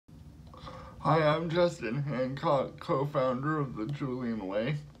Hi, I'm Justin Hancock, co-founder of the Julian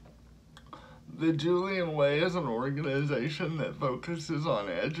Way. The Julian Way is an organization that focuses on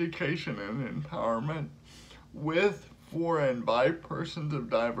education and empowerment with, for, and by persons of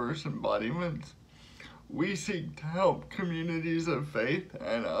diverse embodiments. We seek to help communities of faith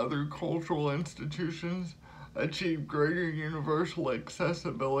and other cultural institutions achieve greater universal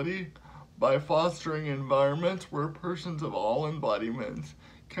accessibility by fostering environments where persons of all embodiments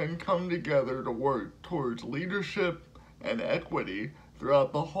can come together to work towards leadership and equity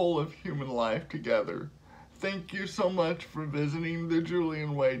throughout the whole of human life together. Thank you so much for visiting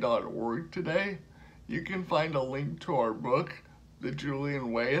thejulianway.org today. You can find a link to our book, The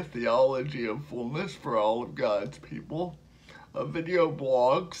Julian Way, A Theology of Fullness for All of God's People, a video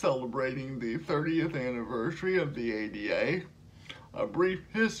blog celebrating the 30th anniversary of the ADA, a brief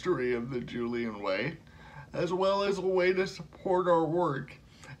history of the Julian Way, as well as a way to support our work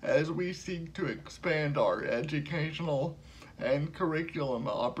as we seek to expand our educational and curriculum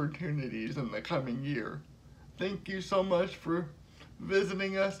opportunities in the coming year. Thank you so much for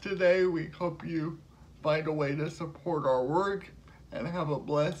visiting us today. We hope you find a way to support our work and have a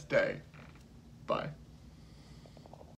blessed day. Bye.